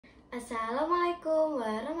Assalamualaikum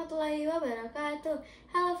warahmatullahi wabarakatuh.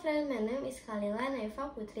 Hello friend, my name is Kalila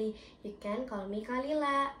Naifah Putri. You can call me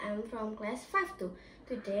Kalila. I'm from class 5 too.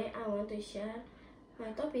 Today I want to share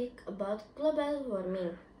my topic about global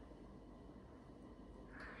warming.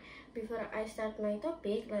 Before I start my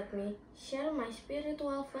topic, let me share my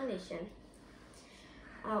spiritual foundation.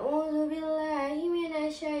 A'udzu billahi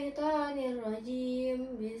minasyaitonir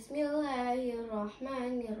rajim.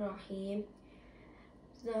 Bismillahirrahmanirrahim.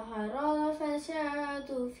 Zaharal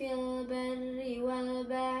fasadu fil barri wal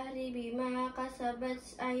bahri bima kasabat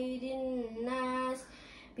aydin nas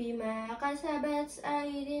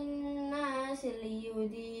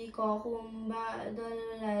liyudhiqahum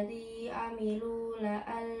ba'dalladzi amilu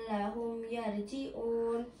la'allahum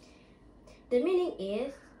yarji'un. The meaning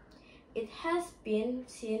is, it has been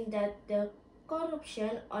seen that the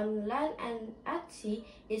corruption on land and at sea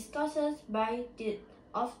is caused by deed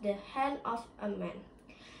of the hand of a man.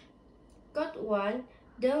 God wants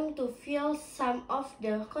them to feel some of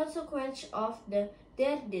the consequence of their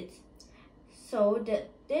deeds, so that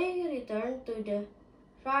they return to the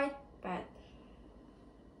right path.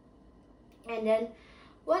 And then,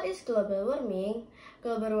 what is global warming?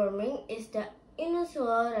 Global warming is the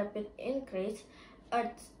unusual rapid increase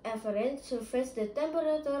Earth's average surface the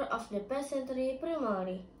temperature of the past century,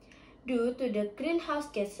 primarily due to the greenhouse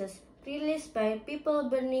gases released by people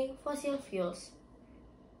burning fossil fuels.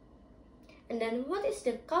 And then, what is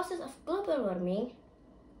the causes of global warming?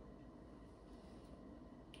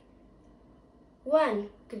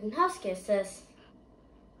 1. Greenhouse gases.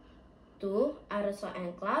 2. Aerosol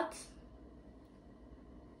and clouds.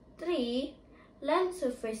 3. Land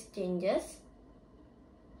surface changes.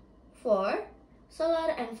 4.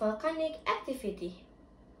 Solar and volcanic activity.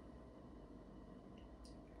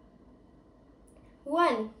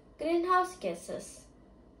 1. Greenhouse gases.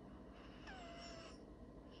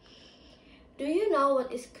 Do you know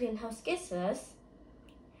what is greenhouse gases?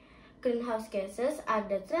 Greenhouse gases are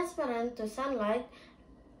the transparent to sunlight,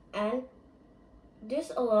 and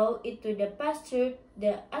this allows it to pass through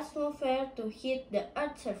the atmosphere to hit the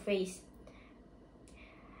Earth's surface.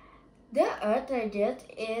 The Earth radiates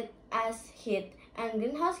it as heat, and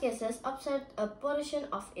greenhouse gases absorb a portion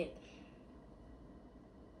of it.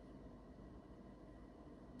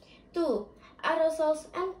 2. Aerosols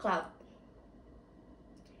and cloud.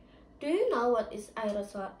 Do you know what is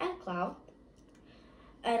aerosol and cloud?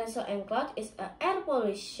 Aerosol and cloud is air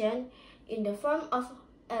pollution in the form of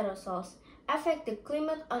aerosols. Affect the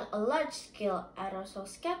climate on a large scale.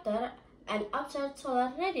 Aerosols scatter and absorb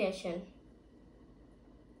solar radiation.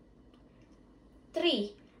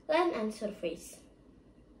 3. Land and surface.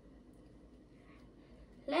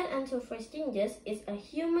 Land and surface changes is a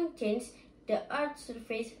human change the Earth's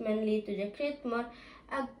surface mainly to create more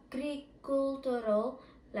agricultural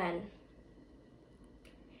land.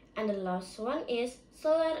 And the last one is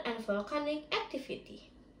solar and volcanic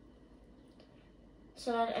activity.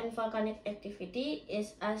 Solar and volcanic activity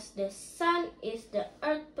is as the sun is the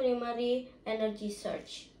Earth's primary energy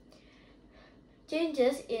source.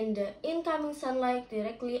 Changes in the incoming sunlight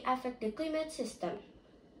directly affect the climate system.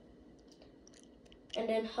 And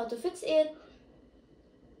then how to fix it?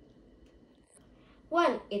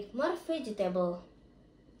 1. Eat more vegetable.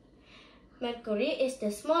 Mercury is the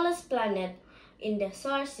smallest planet in the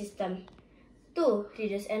solar system. 2.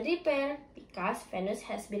 Reduce and repair, because Venus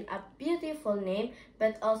has been a beautiful name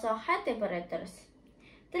but also high temperatures.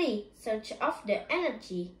 3. Search of the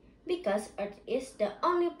energy, because Earth is the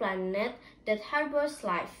only planet that harbors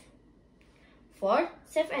life. 4.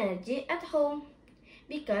 Save energy at home,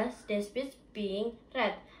 because despite being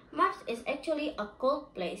red, Mars is actually a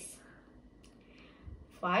cold place.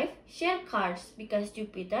 5. Share cars, because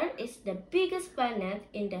Jupiter is the biggest planet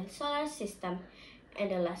in the solar system.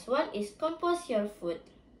 And the last one is compost your food,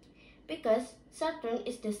 because Saturn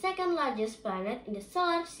is the second largest planet in the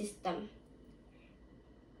solar system.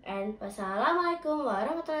 And wassalamualaikum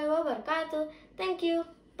warahmatullahi wabarakatuh. Thank you.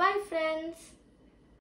 Bye friends.